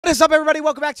is up, everybody?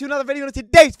 Welcome back to another video. In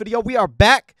today's video, we are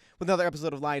back with another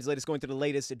episode of Lions Latest, going through the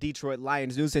latest Detroit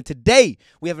Lions news. And today,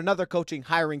 we have another coaching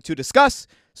hiring to discuss.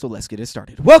 So let's get it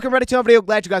started. Welcome, ready to another video.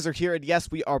 Glad you guys are here. And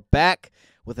yes, we are back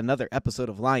with another episode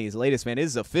of Lions Latest, man. It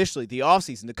is officially the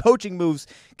offseason. The coaching moves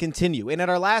continue. And in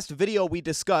our last video, we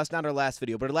discussed, not our last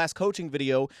video, but our last coaching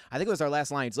video, I think it was our last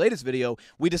Lions Latest video,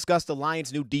 we discussed the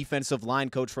Lions' new defensive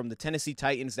line coach from the Tennessee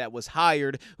Titans that was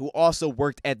hired, who also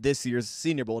worked at this year's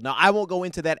Senior Bowl. Now, I won't go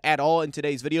into that at all in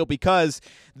today's video because,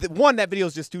 one, that video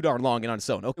is just too darn long and on its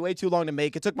own. Okay, way too long to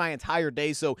make. It took my entire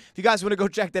day, so if you guys want to go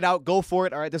check that out, go for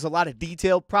it. All right, there's a lot of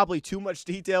detail, probably too much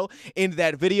detail in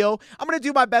that video. I'm going to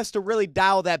do my best to really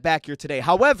dial that back here today.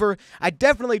 However, I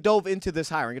definitely dove into this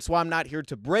hiring. It's why I'm not here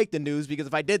to break the news, because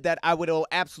if I did that, I would know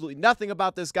absolutely nothing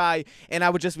about this guy, and I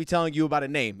would just be telling you about a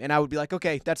name, and I would be like,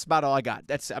 okay, that's about all I got.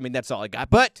 That's all I got.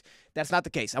 But that's not the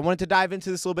case. I wanted to dive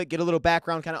into this a little bit, get a little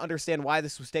background, kind of understand why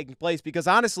this was taking place, because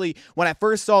honestly, when I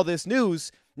first saw this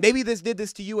news, maybe this did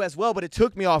this to you as well, but it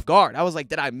took me off guard. I was like,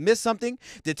 did I miss something?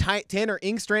 Did Tanner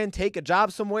Engstrand take a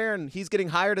job somewhere and he's getting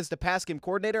hired as the pass game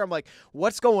coordinator? I'm like,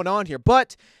 what's going on here?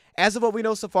 But as of what we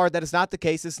know so far, that is not the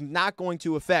case. It's not going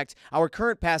to affect our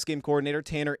current pass game coordinator,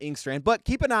 Tanner Engstrand. But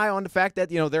keep an eye on the fact that,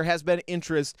 there has been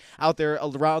interest out there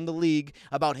around the league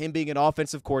about him being an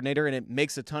offensive coordinator, and it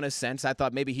makes a ton of sense. I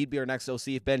thought maybe he'd be our next OC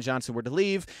if Ben Johnson were to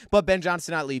leave, but Ben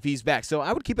Johnson not leave. He's back. So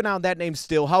I would keep an eye on that name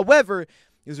still. However, it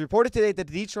was reported today that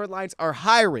the Detroit Lions are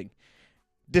hiring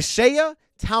Deshea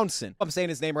Townsend. I'm saying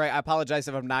his name right. I apologize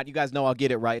if I'm not. You guys know I'll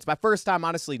get it right. It's my first time,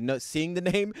 honestly, seeing the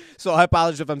name, so I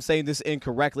apologize if I'm saying this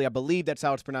incorrectly. I believe that's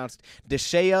how it's pronounced.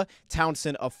 Deshea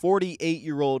Townsend, a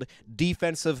 48-year-old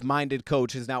defensive-minded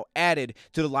coach, is now added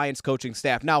to the Lions coaching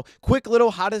staff. Now, quick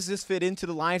little, how does this fit into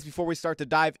the Lions before we start to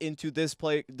dive into this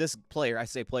player? I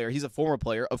say player. He's a former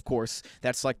player, of course.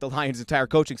 That's like the Lions' entire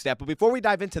coaching staff. But before we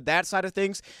dive into that side of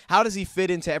things, how does he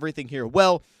fit into everything here?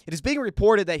 Well, it is being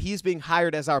reported that he's being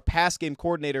hired as our pass game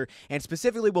coordinator, and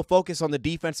specifically will focus on the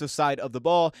defensive side of the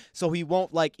ball, so he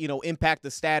won't impact the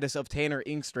status of Tanner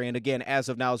Engstrand. Again, as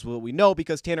of now is what we know,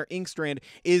 because Tanner Engstrand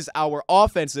is our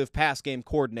offensive pass game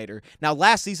coordinator. Now,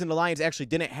 last season, the Lions actually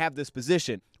didn't have this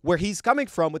position. Where he's coming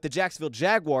from with the Jacksonville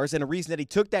Jaguars, and a reason that he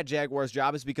took that Jaguars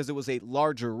job is because it was a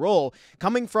larger role,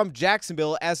 coming from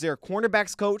Jacksonville as their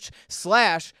cornerbacks coach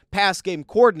 / pass game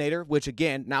coordinator, which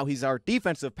again, now he's our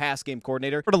defensive pass game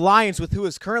coordinator for the Lions, with who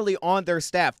is currently on their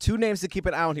staff. Two names to keep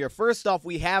an eye on here. First off,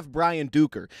 we have Brian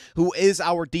Duker, who is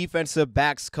our defensive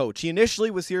backs coach. He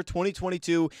initially was here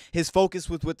 2022. His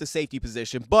focus was with the safety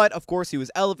position, but of course he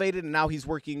was elevated, and now he's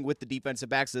working with the defensive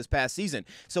backs this past season.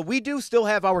 So we do still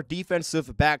have our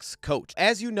defensive backs coach.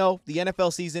 As you know, the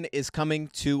NFL season is coming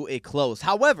to a close.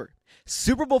 However,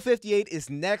 Super Bowl 58 is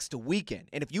next weekend,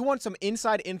 and if you want some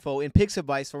inside info and picks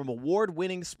advice from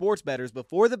award-winning sports bettors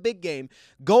before the big game,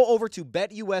 go over to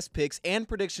BetUS Picks and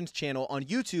Predictions channel on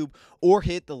YouTube, or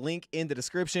hit the link in the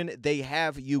description. They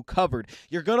have you covered.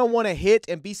 You're going to want to hit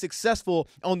and be successful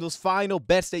on those final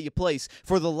bets that you place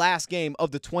for the last game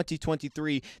of the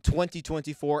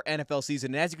 2023-2024 NFL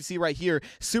season. And as you can see right here,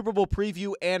 Super Bowl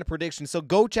preview and prediction. So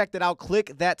go check that out.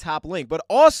 Click that top link. But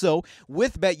also,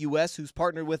 with BetUS, who's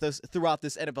partnered with us throughout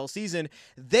this NFL season,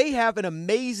 they have an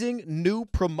amazing new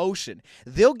promotion.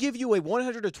 They'll give you a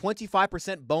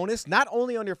 125% bonus, not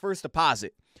only on your first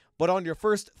deposit, but on your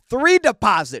first 3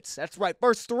 deposits. That's right,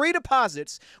 first 3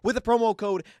 deposits with the promo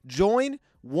code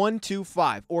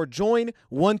JOIN125 or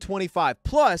JOIN125.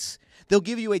 Plus, they'll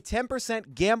give you a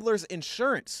 10% gambler's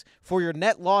insurance for your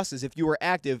net losses if you are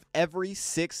active every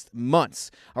 6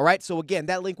 months. All right, so again,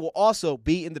 that link will also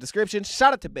be in the description.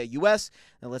 Shout out to BetUS.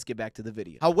 Now let's get back to the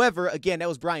video. However, again, that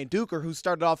was Brian Duker, who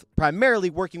started off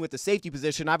primarily working with the safety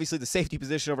position. Obviously, the safety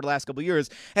position over the last couple of years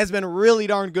has been really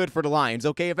darn good for the Lions,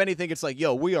 okay? If anything, it's like,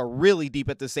 yo, we are really deep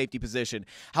at the safety position.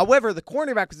 However, the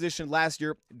cornerback position last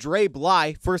year, Dre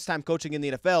Bly, first time coaching in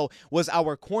the NFL, was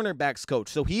our cornerbacks coach.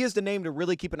 So he is the name to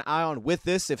really keep an eye on with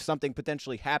this if something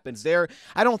potentially happens there.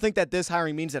 I don't think that this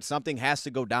hiring means that something has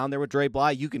to go down there with Dre Bly.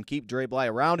 You can keep Dre Bly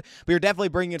around, but you're definitely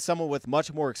bringing in someone with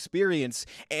much more experience,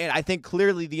 and I think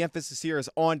clearly the emphasis here is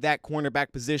on that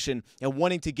cornerback position and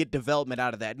wanting to get development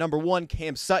out of that. Number one,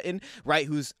 Cam Sutton, right,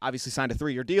 who's obviously signed a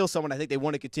 3-year deal, someone I think they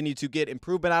want to continue to get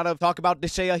improvement out of. Talk about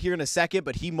Deshea here in a second,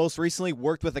 but he most recently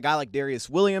worked with a guy like Darius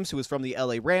Williams, who was from the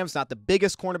LA Rams, not the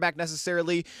biggest cornerback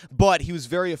necessarily, but he was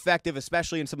very effective,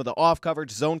 especially in some of the off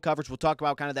coverage, zone coverage, coverage. We'll talk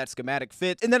about kind of that schematic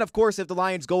fit. And then, of course, if the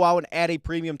Lions go out and add a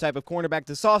premium type of cornerback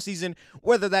this offseason,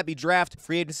 whether that be draft,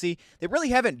 free agency, they really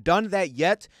haven't done that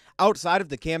yet outside of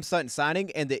the Cam Sutton signing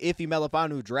and the Iffy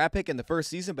Melifonwu draft pick in the first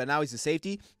season, but now he's a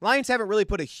safety. Lions haven't really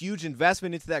put a huge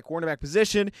investment into that cornerback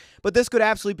position, but this could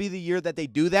absolutely be the year that they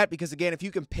do that because, again, if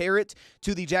you compare it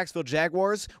to the Jacksonville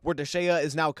Jaguars, where Deshea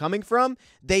is now coming from,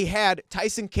 they had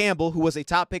Tyson Campbell, who was a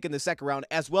top pick in the second round,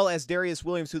 as well as Darius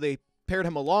Williams, who they paired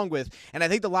him along with, and I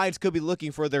think the Lions could be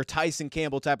looking for their Tyson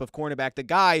Campbell type of cornerback, the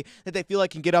guy that they feel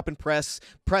like can get up and press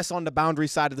on the boundary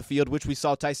side of the field, which we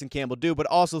saw Tyson Campbell do, but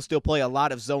also still play a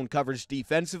lot of zone coverage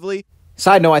defensively.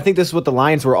 Side note, I think this is what the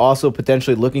Lions were also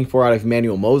potentially looking for out of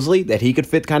Emmanuel Mosley, that he could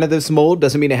fit kind of this mold.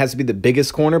 Doesn't mean it has to be the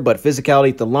biggest corner, but physicality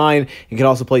at the line, and can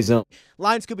also play zone.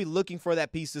 Lions could be looking for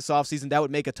that piece this offseason. That would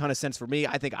make a ton of sense for me.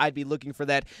 I think I'd be looking for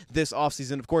that this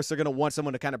offseason. Of course, they're going to want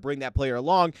someone to kind of bring that player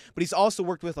along, but he's also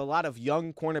worked with a lot of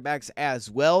young cornerbacks as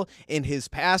well in his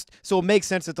past, so it makes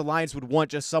sense that the Lions would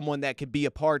want just someone that could be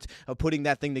a part of putting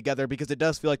that thing together because it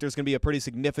does feel like there's going to be a pretty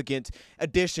significant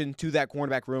addition to that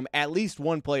cornerback room, at least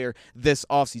one player this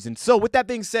offseason. So with that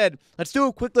being said, let's do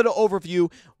a quick little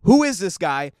overview. Who is this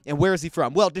guy and where is he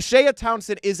from? Well, Deshea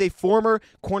Townsend is a former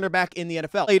cornerback in the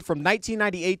NFL. Played from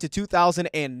 1998 to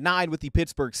 2009 with the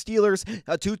Pittsburgh Steelers,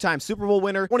 a two-time Super Bowl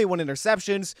winner, 21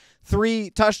 interceptions, 3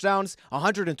 touchdowns,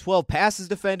 112 passes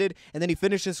defended, and then he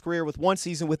finished his career with 1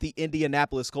 season with the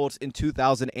Indianapolis Colts in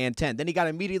 2010. Then he got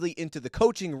immediately into the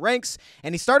coaching ranks,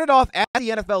 and he started off at the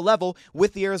NFL level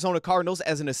with the Arizona Cardinals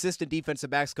as an assistant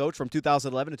defensive backs coach from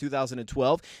 2011 to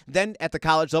 2012. Then at the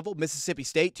college level, Mississippi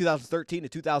State, 2013 to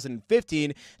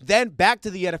 2015, then back to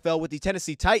the NFL with the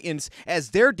Tennessee Titans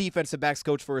as their defensive backs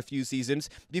coach for a few seasons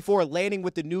before landing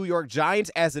with the New York Giants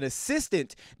as an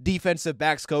assistant defensive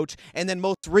backs coach, and then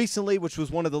most recently, which was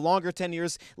one of the longer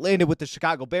tenures, landed with the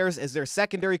Chicago Bears as their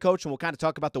secondary coach, and we'll kind of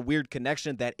talk about the weird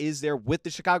connection that is there with the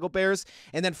Chicago Bears,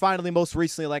 and then finally, most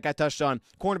recently, like I touched on,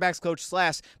 cornerbacks coach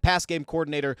 / pass game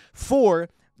coordinator for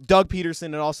Doug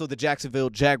Peterson and also the Jacksonville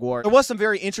Jaguars. There was some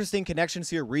very interesting connections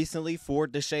here recently for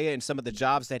Deshea and some of the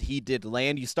jobs that he did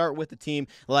land. You start with a team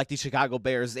like the Chicago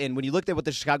Bears, and when you looked at what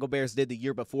the Chicago Bears did the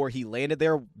year before he landed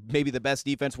there, maybe the best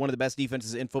defense, one of the best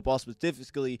defenses in football,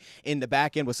 specifically in the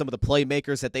back end with some of the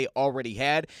playmakers that they already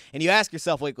had. And you ask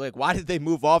yourself, like why did they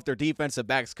move off their defensive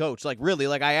backs coach? Like, really,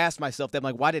 like I asked myself that,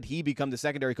 like, why did he become the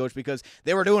secondary coach? Because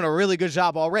they were doing a really good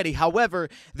job already. However,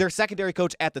 their secondary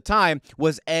coach at the time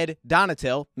was Ed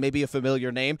Donatel, maybe a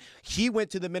familiar name. He went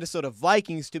to the Minnesota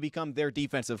Vikings to become their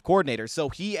defensive coordinator. So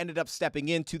he ended up stepping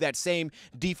into that same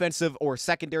defensive or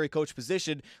secondary coach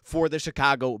position for the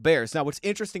Chicago Bears. Now, what's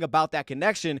interesting about that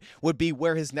connection would be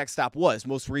where his next stop was,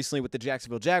 most recently with the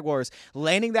Jacksonville Jaguars.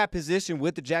 Landing that position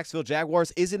with the Jacksonville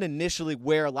Jaguars isn't initially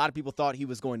where a lot of people thought he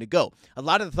was going to go. A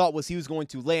lot of the thought was he was going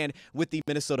to land with the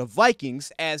Minnesota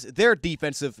Vikings as their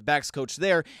defensive backs coach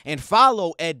there and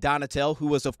follow Ed Donatel, who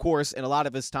was, of course, in a lot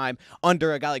of his time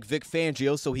under a guy like Vic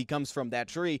Fangio, so he comes from that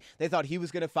tree. They thought he was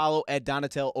going to follow Ed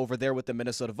Donatel over there with the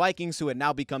Minnesota Vikings, who had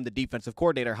now become the defensive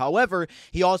coordinator. However,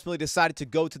 he ultimately decided to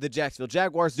go to the Jacksonville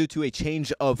Jaguars due to a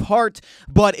change of heart,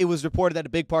 but it was reported that a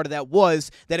big part of that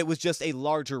was that it was just a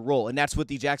larger role, and that's what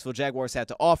the Jacksonville Jaguars had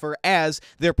to offer as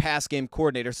their pass game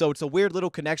coordinator. So it's a weird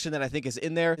little connection that I think is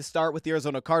in there. To start with the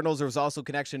Arizona Cardinals, there was also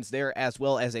connections there as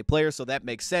well as a player, so that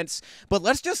makes sense. But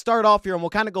let's just start off here, and we'll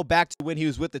kind of go back to when he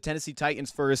was with the Tennessee Titans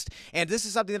first, and this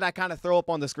is something that I kind of throw up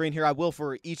on the screen here. I will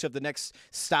for each of the next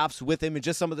stops with him and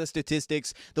just some of the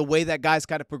statistics, the way that guys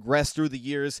kind of progressed through the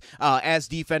years as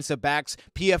defensive backs,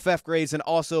 PFF grades, and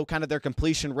also kind of their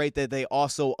completion rate that they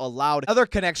also allowed. Another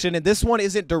connection, and this one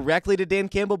isn't directly to Dan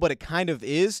Campbell, but it kind of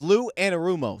is, Lou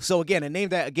Anarumo. So again, a name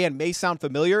that, again, may sound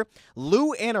familiar.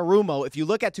 Lou Anarumo, if you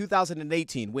look at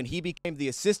 2018, when he became the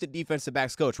assistant defensive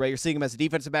backs coach, right? You're seeing him as a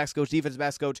defensive backs coach,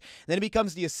 then he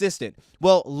becomes the assistant.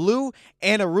 Well, Lou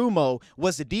Anarumo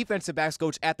was the defensive backs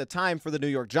coach at the time for the New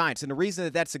York Giants. And the reason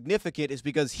that that's significant is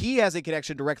because he has a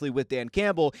connection directly with Dan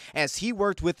Campbell, as he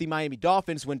worked with the Miami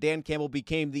Dolphins when Dan Campbell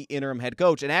became the interim head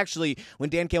coach. And actually, when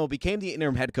Dan Campbell became the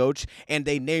interim head coach and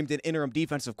they named an interim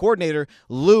defensive coordinator,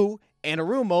 Lou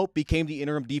Anarumo became the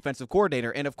interim defensive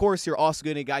coordinator. And of course, you're also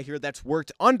getting a guy here that's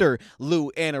worked under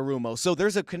Lou Anarumo. So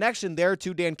there's a connection there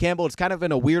to Dan Campbell. It's kind of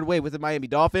in a weird way with the Miami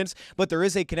Dolphins, but there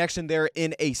is a connection there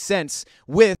in a sense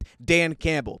with Dan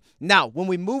Campbell. Now, when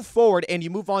we move forward and you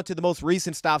move on to the most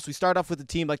recent stops, we start off with a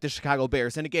team like the Chicago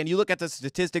Bears. And again, you look at the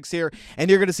statistics here,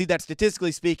 and you're going to see that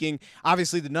statistically speaking,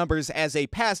 obviously the numbers as a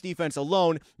pass defense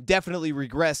alone definitely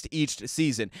regressed each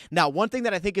season. Now, one thing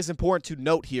that I think is important to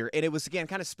note here, and it was again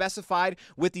kind of specified identified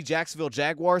with the Jacksonville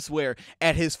Jaguars, where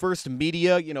at his first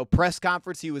media, press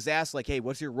conference, he was asked, like, hey,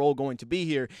 what's your role going to be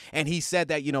here? And he said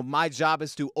that, my job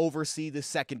is to oversee the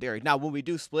secondary. Now, when we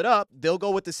do split up, they'll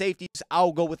go with the safeties,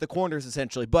 I'll go with the corners,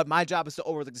 essentially, but my job is to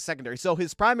overlook the secondary. So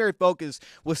his primary focus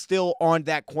was still on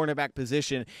that cornerback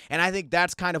position, and I think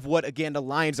that's kind of what, again, the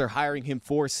Lions are hiring him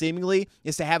for, seemingly,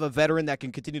 is to have a veteran that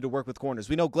can continue to work with corners.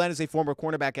 We know Glenn is a former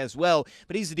cornerback as well,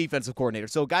 but he's a defensive coordinator,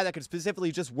 so a guy that can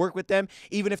specifically just work with them,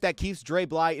 even if that keeps Dre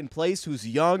Bly in place, who's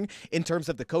young in terms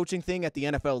of the coaching thing at the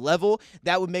NFL level,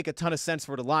 that would make a ton of sense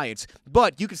for the Lions.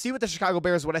 But you can see with the Chicago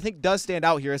Bears, what I think does stand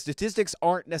out here is statistics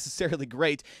aren't necessarily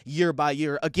great year by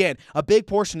year. Again, a big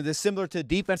portion of this, similar to the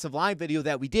defensive line video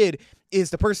that we did, is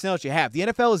the personnel that you have. The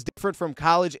NFL is different from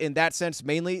college in that sense,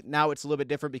 mainly. Now it's a little bit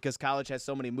different because college has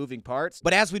so many moving parts.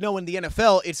 But as we know in the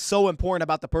NFL, it's so important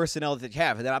about the personnel that you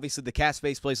have. And then obviously the cap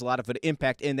space plays a lot of an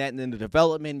impact in that, and then the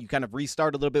development. You kind of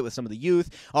restart a little bit with some of the youth.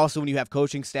 Also, when you have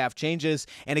coaching staff changes.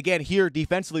 And again, here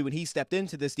defensively, when he stepped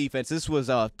into this defense, this was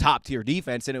a top-tier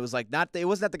defense. And it was like, it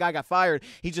wasn't that the guy got fired.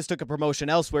 He just took a promotion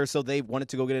elsewhere. So they wanted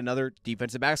to go get another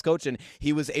defensive backs coach, and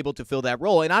he was able to fill that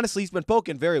role. And honestly, he's been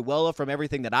spoken very well of from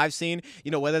everything that I've seen.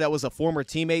 Whether that was a former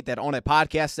teammate that on a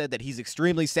podcast said that he's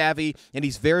extremely savvy and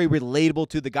he's very relatable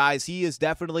to the guys. He is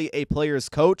definitely a player's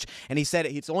coach, and he said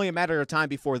it's only a matter of time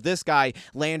before this guy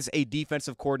lands a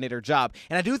defensive coordinator job.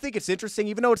 And I do think it's interesting,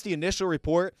 even though it's the initial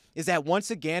report, is that once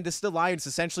again, this is the Lions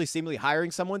essentially seemingly hiring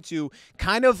someone to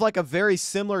kind of like a very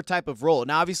similar type of role.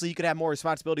 Now, obviously, he could have more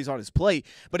responsibilities on his plate,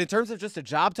 but in terms of just a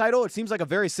job title, it seems like a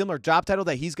very similar job title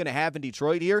that he's going to have in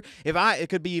Detroit here. It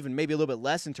could be even maybe a little bit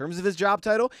less in terms of his job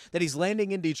title that he's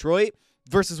landing in Detroit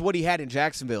versus what he had in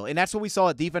Jacksonville. And that's what we saw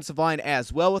at defensive line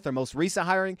as well with their most recent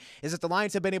hiring, is that the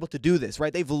Lions have been able to do this,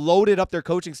 right? They've loaded up their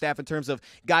coaching staff in terms of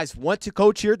guys want to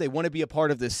coach here, they want to be a part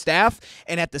of this staff,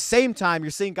 and at the same time, you're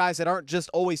seeing guys that aren't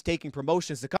just always taking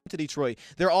promotions to come to Detroit,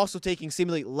 they're also taking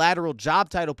seemingly lateral job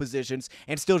title positions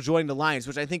and still joining the Lions,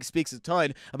 which I think speaks a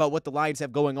ton about what the Lions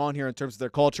have going on here in terms of their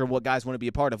culture and what guys want to be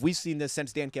a part of. We've seen this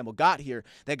since Dan Campbell got here,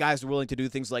 that guys are willing to do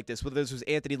things like this, whether this was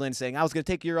Anthony Lynn saying, I was going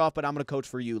to take a year off, but I'm going to coach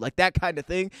for you. Like that kind of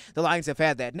thing. The Lions have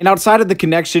had that. And outside of the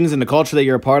connections and the culture that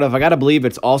you're a part of, I got to believe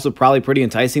it's also probably pretty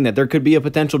enticing that there could be a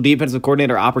potential defensive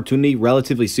coordinator opportunity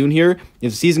relatively soon here.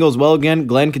 If the season goes well again,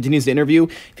 Glenn continues to interview.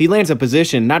 If he lands a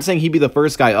position, not saying he'd be the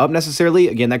first guy up necessarily.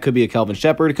 Again, that could be a Kelvin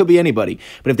Shepard. It could be anybody.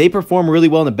 But if they perform really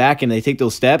well in the back end and they take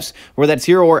those steps, whether that's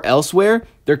here or elsewhere,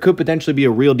 there could potentially be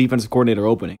a real defensive coordinator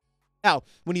opening. Now,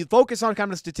 when you focus on kind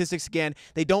of the statistics again,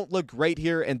 they don't look great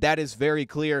here, and that is very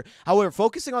clear. However,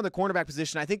 focusing on the cornerback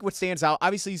position, I think what stands out,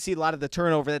 obviously you see a lot of the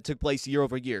turnover that took place year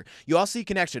over year. You also see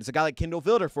connections. A guy like Kendall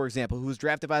Vilder, for example, who was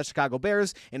drafted by the Chicago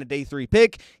Bears in a day 3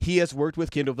 pick, he has worked with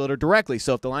Kendall Vilder directly.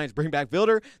 So if the Lions bring back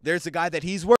Vilder, there's a guy that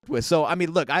he's worked with. So, I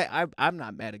mean, look, I'm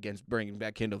not mad against bringing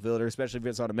back Kendall Vilder, especially if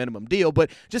it's on a minimum deal, but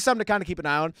just something to kind of keep an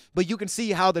eye on. But you can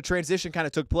see how the transition kind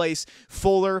of took place.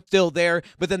 Fuller still there,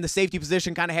 but then the safety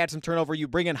position kind of had some turnover. You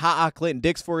bring in Clinton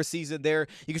Dix for a season there.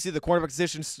 You can see the cornerback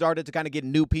position started to kind of get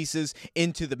new pieces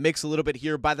into the mix a little bit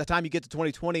here. By the time you get to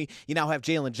 2020, you now have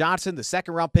Jalen Johnson, the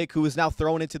second-round pick, who is now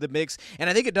thrown into the mix. And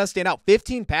I think it does stand out.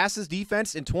 15 passes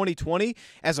defense in 2020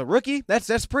 as a rookie.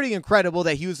 That's pretty incredible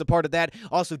that he was a part of that.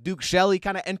 Also, Duke Shelley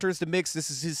kind of enters the mix. This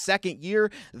is his second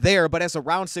year there, but as a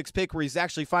round 6 pick where he's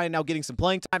actually finally now getting some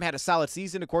playing time, had a solid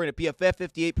season according to PFF,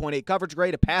 58.8 coverage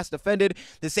grade, a pass defended.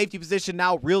 The safety position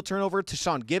now, real turnover.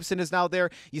 Tashawn Gibson is now there.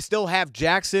 You still have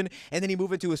Jackson, and then you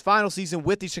move into his final season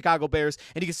with the Chicago Bears,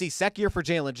 and you can see second year for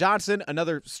Jalen Johnson,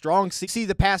 another strong season. See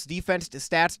the pass defense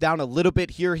stats down a little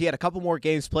bit here. He had a couple more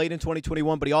games played in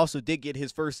 2021, but he also did get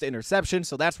his first interception,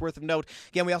 so that's worth a note.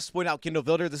 Again, we also point out Kendall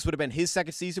Vilder. This would have been his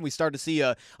second season. We started to see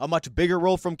a much bigger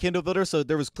role from Kendall Vilder, so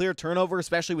there was clear turnover,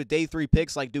 especially with day 3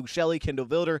 picks like Duke Shelley, Kendall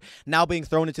Vilder now being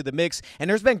thrown into the mix, and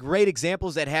there's been great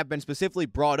examples that have been specifically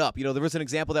brought up. There was an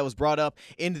example that was brought up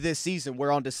into this season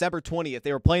where on December 20th,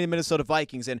 they were playing the Minnesota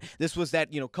Vikings, and this was that,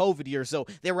 COVID year, so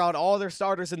they were out all their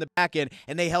starters in the back end,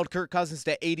 and they held Kirk Cousins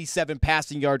to 87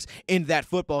 passing yards in that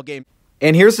football game.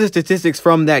 And here's the statistics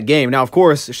from that game. Now, of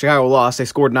course, Chicago lost. They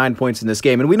scored 9 points in this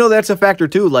game. And we know that's a factor,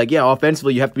 too.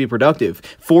 Offensively, you have to be productive.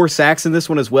 4 sacks in this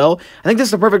one as well. I think this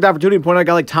is a perfect opportunity to point out a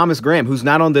guy like Thomas Graham, who's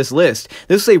not on this list.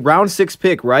 This is a round 6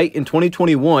 pick, right, in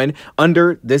 2021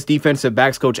 under this defensive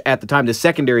backs coach at the time, the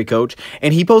secondary coach.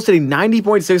 And he posted a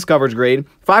 90.6 coverage grade,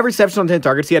 5 receptions on 10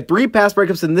 targets. He had 3 pass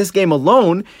breakups in this game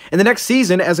alone. And the next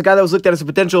season, as a guy that was looked at as a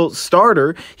potential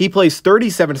starter, he plays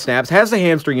 37 snaps, has a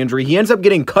hamstring injury. He ends up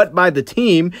getting cut by the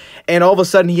team, and all of a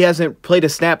sudden he hasn't played a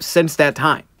snap since that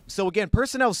time. So again,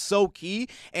 personnel's so key,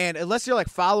 and unless you're like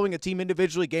following a team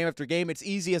individually game after game, it's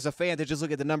easy as a fan to just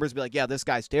look at the numbers and be like, yeah, this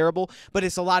guy's terrible. But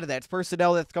it's a lot of that. It's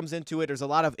personnel that comes into it. There's a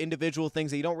lot of individual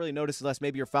things that you don't really notice unless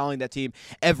maybe you're following that team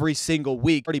every single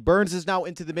week. Artie Burns is now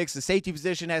into the mix. The safety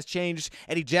position has changed.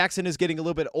 Eddie Jackson is getting a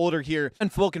little bit older here.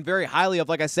 And spoken very highly of,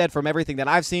 like I said, from everything that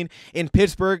I've seen in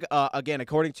Pittsburgh. Again,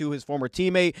 according to his former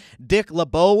teammate, Dick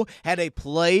LeBeau had a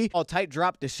play called Tight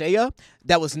Drop Deshea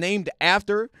that was named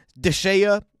after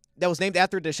Deshea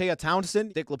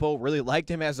Townsend. Dick LeBeau really liked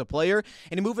him as a player,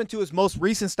 and he moved into his most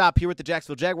recent stop here with the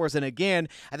Jacksonville Jaguars. And again,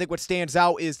 I think what stands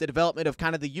out is the development of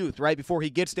kind of the youth, right? Before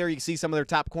he gets there, you can see some of their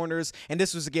top corners, and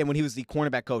this was, again, when he was the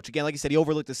cornerback coach. Again, like you said, he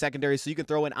overlooked the secondary, so you can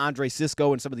throw in Andre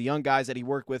Cisco and some of the young guys that he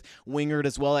worked with, Wingard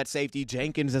as well at safety,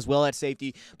 Jenkins as well at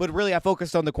safety, but really I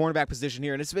focused on the cornerback position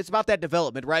here, and it's about that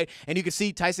development, right? And you can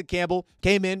see Tyson Campbell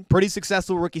came in, pretty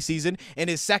successful rookie season. In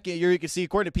his second year, you can see,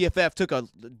 according to PFF, took a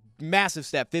massive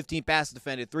step, 15 passes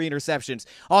defended, 3 interceptions.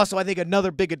 Also, I think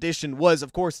another big addition was,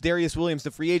 of course, Darius Williams,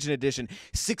 the free agent addition,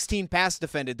 16 passes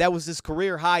defended. That was his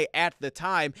career high at the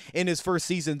time in his first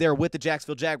season there with the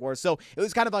Jacksonville Jaguars. So it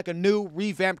was kind of like a new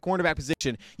revamped cornerback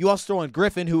position. You also throw in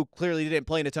Griffin, who clearly didn't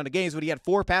play in a ton of games, but he had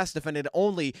 4 passes defended,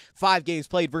 only 5 games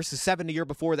played versus 7 the year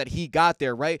before that he got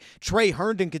there, right? Trey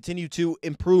Herndon continued to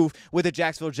improve with the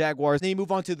Jacksonville Jaguars. Then you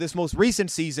move on to this most recent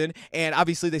season, and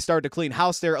obviously they started to clean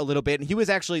house there a little bit, and he was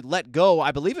actually let go,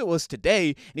 I believe it was today,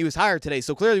 and he was hired today,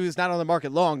 so clearly he was not on the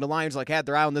market long. The Lions had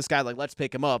their eye on this guy, let's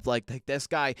pick him up, this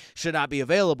guy should not be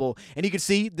available. And you can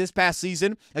see this past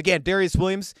season, again, Darius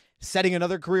Williams setting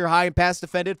another career high in pass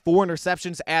defended, 4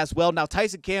 interceptions as well. Now,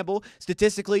 Tyson Campbell,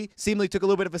 statistically, seemingly took a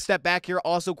little bit of a step back here,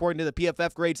 also according to the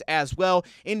PFF grades as well.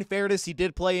 In fairness, he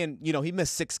did play in, he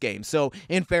missed 6 games. So,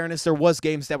 in fairness, there was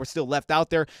games that were still left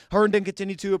out there. Herndon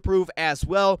continued to improve as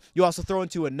well. You also throw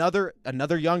into another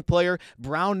young player,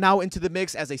 Brown, now into the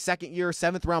mix as a second-year,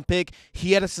 7th-round pick.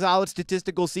 He had a solid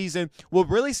statistical season. What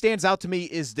really stands out to me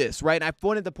is this, right? And I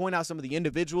wanted to point out some of the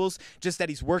individuals just that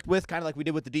he's worked with, kind of like we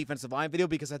did with the defensive line video,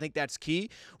 because I think that's key.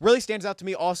 Really stands out to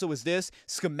me also is this.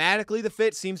 Schematically, the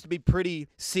fit seems to be pretty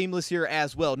seamless here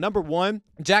as well. Number one,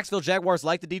 Jacksonville Jaguars,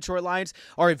 like the Detroit Lions,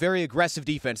 are a very aggressive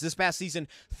defense. This past season,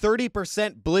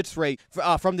 30% blitz rate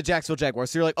from the Jacksonville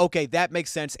Jaguars. So you're like, okay, that makes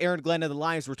sense. Aaron Glenn and the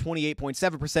Lions were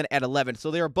 28.7% at 11.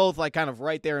 So they are both kind of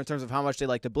right there in terms of how much they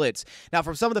like to blitz. Now,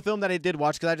 from some of the film that I did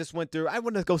watch, because I just went through, I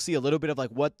wanted to go see a little bit of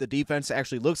what the defense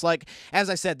actually looks like. As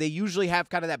I said, they usually have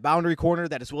kind of that boundary corner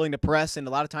that is willing to press, and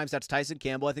a lot of times that's Tyson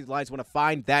Campbell. I think the Lions want to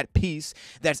find that piece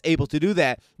that's able to do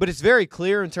that. But it's very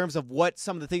clear in terms of what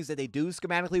some of the things that they do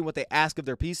schematically, what they ask of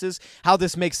their pieces, how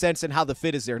this makes sense and how the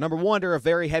fit is there. Number one, they're a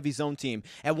very heavy zone team.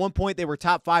 At one point, they were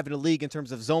top 5 in the league in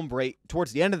terms of zone rate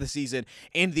towards the end of the season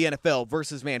in the NFL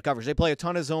versus man coverage. They play a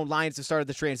ton of zone. Lions have started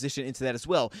the transition into that as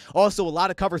well. Also, a lot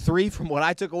of cover 3 from what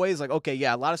I took away is okay,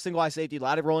 yeah, a lot of single eye safety, a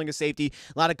lot of rolling of safety,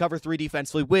 a lot of cover 3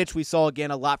 defensively, which we saw again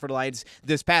a lot for the Lions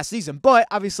this past season. But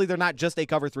obviously, they're not just a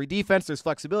cover 3 defense. There's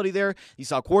flexibility there. You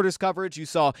saw quarters coverage. You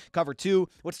saw cover 2.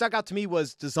 What stuck out to me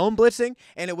was the zone blitzing,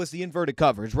 and it was the inverted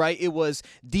coverage, right? It was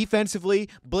defensively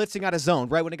blitzing out of zone,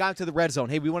 right? When it got into the red zone,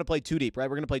 hey, we want to play 2 deep, right?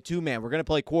 We're going to play 2-man. We're going to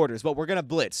play quarters, but we're going to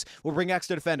blitz. We'll bring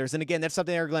extra defenders. And again, that's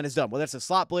something Aaron Glenn has done. Whether it's a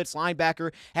slot blitz,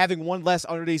 linebacker, having one less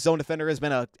underneath zone defender has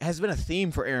been a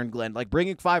theme for Aaron Glenn.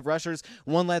 Bringing 5 rushers,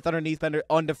 one less underneath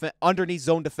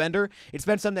zone defender. It's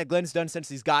been something that Glenn's done since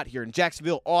he's got here. And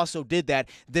Jacksonville also did that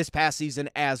this past season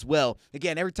as well.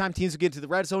 Again, every time teams would get to the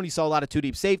red zone, you saw a lot of 2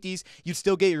 deep safeties. You'd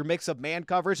still get your mix of man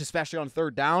coverage, especially on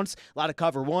 3rd downs. A lot of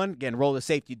cover 1. Again, roll the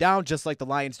safety down, just like the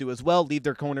Lions do as well. Leave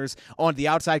their corners on the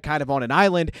outside, kind of on an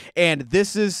island. And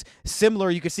this is similar.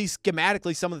 You can see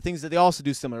schematically some of the things that they also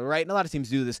do similar, right? And a lot of teams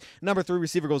do this. Number 3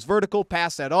 receiver goes vertical,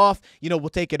 pass that off. We'll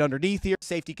take it underneath here.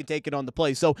 Safety can take it on the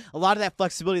play. So a lot of that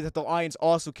flexibility that the Lions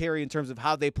also carry in terms of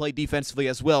how they play defensively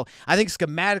as well. I think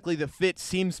schematically the fit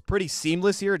seems pretty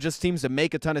seamless here. It just seems to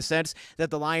make a ton of sense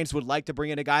that the Lions would like to bring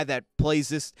in a guy that plays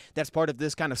this, that's part of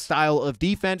this kind of style of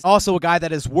defense. Also a guy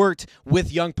that has worked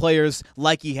with young players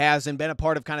like he has and been a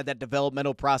part of kind of that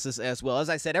developmental process as well. As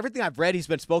I said, everything I've read, he's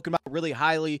been spoken about really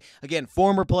highly. Again,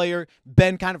 former player,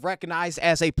 been kind of recognized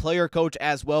as a player coach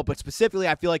as well, but specifically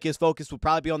I feel like his focus would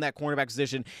probably be on that cornerback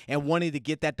position and wanting to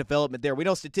get that development there. We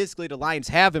know statistically the Lions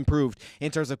have improved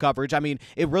in terms of coverage. I mean,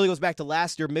 it really goes back to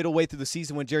last year, middle way through the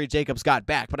season when Jerry Jacobs got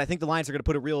back, but I think the Lions are going to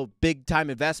put a real big-time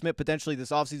investment potentially especially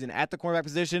this offseason at the cornerback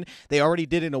position. They already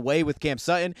did in a way with Cam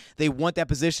Sutton. They want that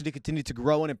position to continue to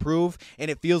grow and improve, and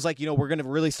it feels like, we're going to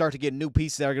really start to get new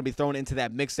pieces that are going to be thrown into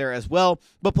that mix there as well.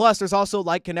 But plus, there's also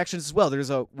like connections as well. There's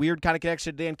a weird kind of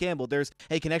connection to Dan Campbell. There's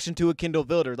a connection to a Kendall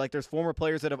Vilder. Like, there's former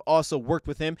players that have also worked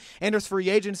with him, and there's free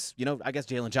agents, I guess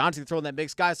Jalen Johnson throwing that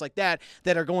mix, guys like that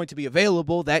are going to be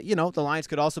available that, the Lions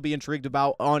could also be intrigued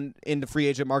about in the free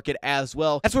agent market as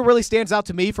well. That's what really stands out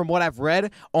to me from what I've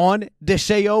read on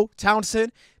Deshea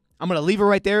Townsend. I'm going to leave it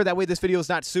right there. That way this video is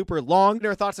not super long.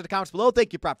 Their thoughts in the comments below.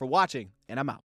 Thank you, Prop, for watching, and I'm out.